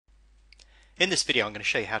In this video I'm going to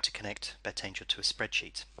show you how to connect BetAngel to a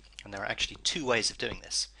spreadsheet, and there are actually two ways of doing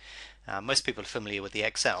this. Most people are familiar with the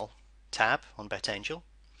Excel tab on BetAngel,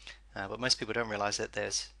 but most people don't realize that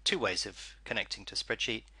there's two ways of connecting to a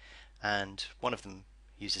spreadsheet, and one of them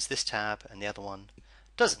uses this tab and the other one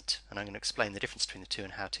doesn't, and I'm going to explain the difference between the two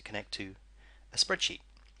and how to connect to a spreadsheet.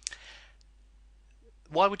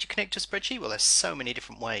 Why would you connect to a spreadsheet? Well, there's so many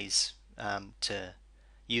different ways to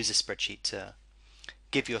use a spreadsheet to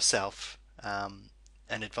give yourself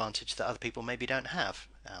an advantage that other people maybe don't have.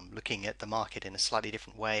 Looking at the market in a slightly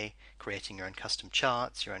different way, creating your own custom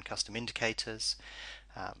charts, your own custom indicators,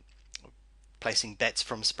 placing bets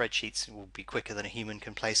from spreadsheets will be quicker than a human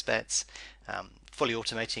can place bets, fully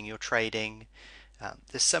automating your trading.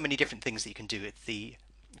 There's so many different things that you can do. The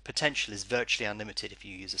potential is virtually unlimited if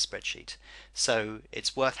you use a spreadsheet. So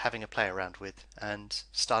it's worth having a play around with and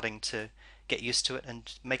starting to get used to it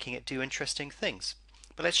and making it do interesting things.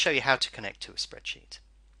 But let's show you how to connect to a spreadsheet.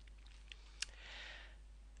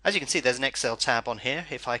 As you can see, there's an Excel tab on here.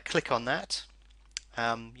 If I click on that,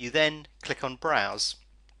 you then click on Browse.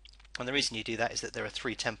 And the reason you do that is that there are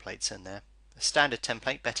three templates in there. A standard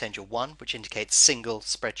template, BetAngel 1, which indicates single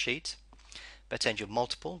spreadsheet. BetAngel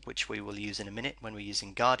Multiple, which we will use in a minute when we're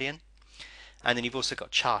using Guardian. And then you've also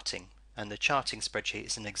got charting. And the charting spreadsheet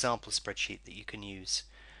is an example spreadsheet that you can use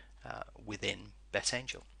within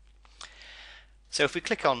BetAngel. So if we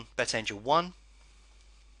click on BetAngel 1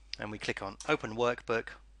 and we click on Open Workbook,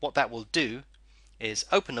 what that will do is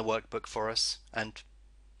open the workbook for us and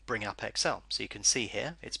bring up Excel. So you can see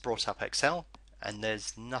here it's brought up Excel and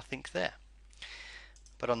there's nothing there.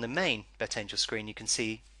 But on the main BetAngel screen you can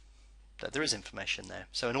see that there is information there.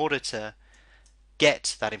 So in order to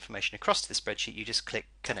get that information across to the spreadsheet, you just click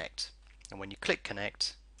Connect. And when you click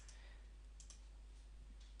Connect,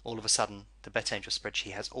 all of a sudden the BetAngel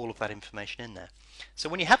spreadsheet has all of that information in there. So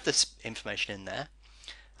when you have this information in there,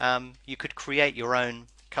 you could create your own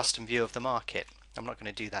custom view of the market. I'm not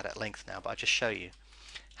going to do that at length now, but I'll just show you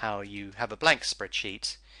how you have a blank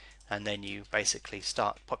spreadsheet and then you basically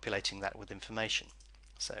start populating that with information.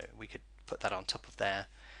 So we could put that on top of there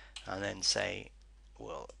and then say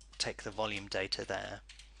we'll take the volume data there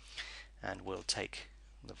and we'll take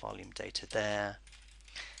the volume data there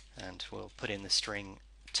and we'll put in the string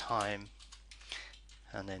time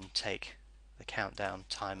and then take the countdown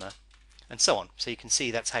timer and so on. So you can see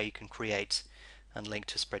that's how you can create and link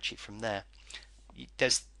to a spreadsheet from there.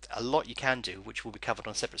 There's a lot you can do which will be covered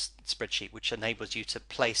on a separate spreadsheet, which enables you to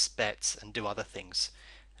place bets and do other things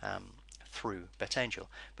through BetAngel.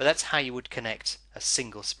 But that's how you would connect a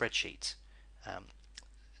single spreadsheet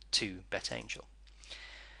to BetAngel.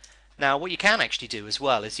 Now what you can actually do as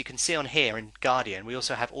well is you can see on here in Guardian we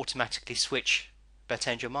also have automatically switch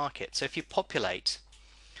BetAngel market. So if you populate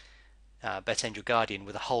BetAngel Guardian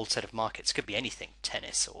with a whole set of markets, could be anything,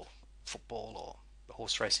 tennis or football or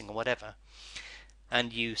horse racing or whatever,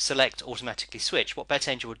 and you select automatically switch, what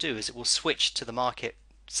BetAngel will do is it will switch to the market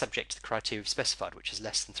subject to the criteria we've specified, which is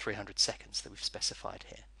less than 300 seconds that we've specified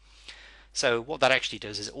here. So what that actually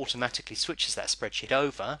does is it automatically switches that spreadsheet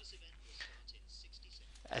over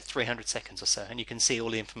at 300 seconds or so, and you can see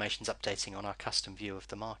all the information's updating on our custom view of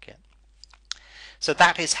the market. So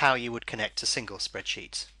that is how you would connect a single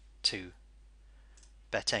spreadsheet to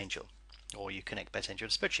BetAngel, or you connect BetAngel to a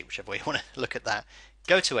spreadsheet, whichever way you want to look at that.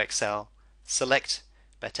 Go to Excel, select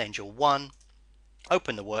BetAngel 1,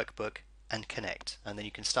 open the workbook and connect, and then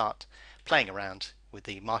you can start playing around with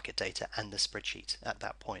the market data and the spreadsheet at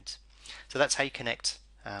that point. So that's how you connect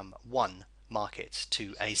one market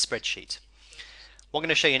to a spreadsheet. What I'm going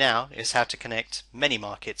to show you now is how to connect many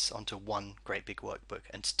markets onto one great big workbook,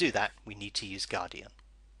 and to do that we need to use Guardian.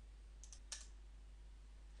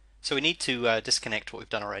 So we need to disconnect what we've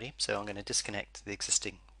done already, so I'm going to disconnect the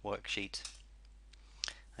existing worksheet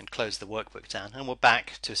and close the workbook down, and we're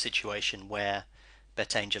back to a situation where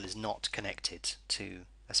BetAngel is not connected to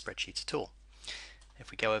a spreadsheet at all.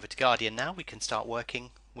 If we go over to Guardian now, we can start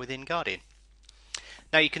working within Guardian.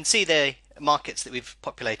 Now you can see the markets that we've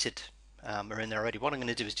populated are in there already. What I'm going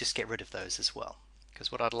to do is just get rid of those as well,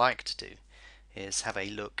 because what I'd like to do is have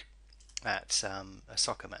a look at a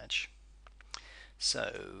soccer match.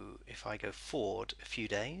 So if I go forward a few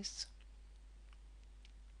days,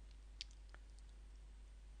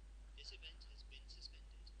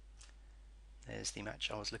 there's the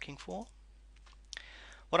match I was looking for.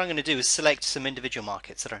 What I'm going to do is select some individual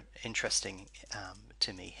markets that are interesting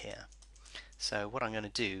to me here. So what I'm going to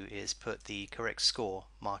do is put the correct score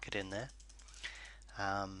market in there.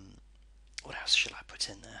 What else should I put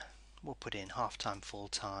in there? We'll put in half-time,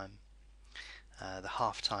 full-time, the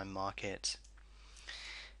half-time market.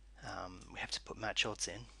 We have to put match odds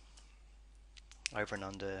in. over and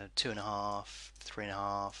under 2.5,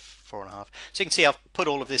 3.5, 4.5. So you can see I've put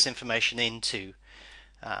all of this information into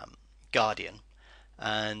Guardian,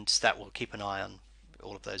 and that will keep an eye on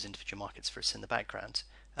all of those individual markets for us in the background.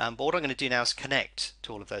 But what I'm going to do now is connect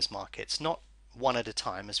to all of those markets, not one at a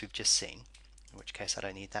time as we've just seen, in which case I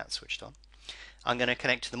don't need that switched on. I'm going to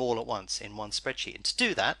connect to them all at once in one spreadsheet, and to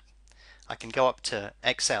do that I can go up to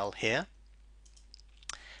Excel here.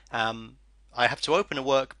 I have to open a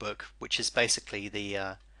workbook, which is basically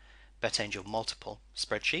the BetAngel multiple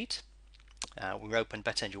spreadsheet. We opened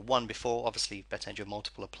BetAngel 1 before. Obviously BetAngel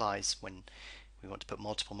multiple applies when we want to put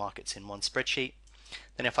multiple markets in one spreadsheet.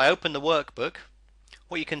 Then if I open the workbook,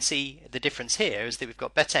 what you can see the difference here is that we've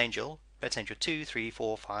got BetAngel 2, 3,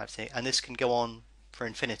 4, 5, 6, and this can go on for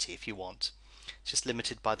infinity if you want. It's just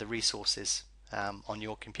limited by the resources on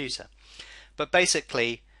your computer. But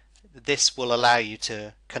basically this will allow you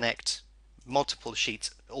to connect multiple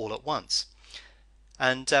sheets all at once.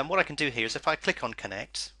 And what I can do here is if I click on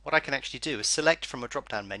connect, what I can actually do is select from a drop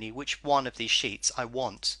down menu which one of these sheets I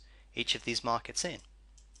want each of these markets in.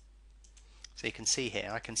 So you can see here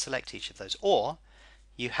I can select each of those, or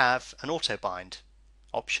you have an auto bind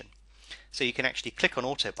option. So you can actually click on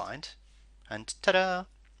auto bind and ta-da,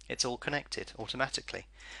 it's all connected automatically.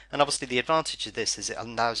 And obviously the advantage of this is it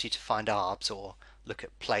allows you to find ARBs or look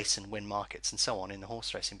at place and win markets and so on in the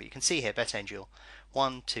horse racing. But you can see here BetAngel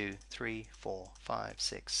 1, 2, 3, 4, 5,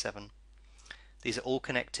 6, 7. These are all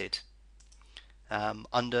connected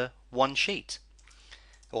under one sheet,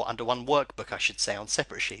 or under one workbook I should say, on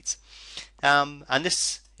separate sheets. And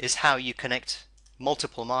this is how you connect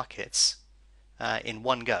multiple markets in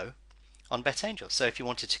one go on BetAngel. So if you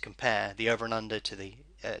wanted to compare the over and under to the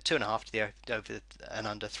 2.5 to the over and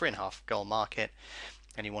under 3.5 goal market,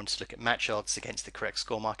 and you wanted to look at match odds against the correct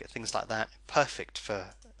score market, things like that, perfect for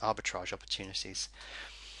arbitrage opportunities.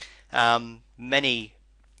 Many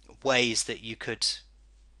ways that you could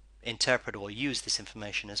interpret or use this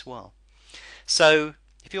information as well. So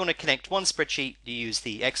if you want to connect one spreadsheet, you use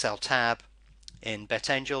the Excel tab in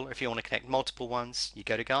BetAngel. If you want to connect multiple ones, you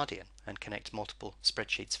go to Guardian and connect multiple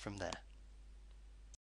spreadsheets from there.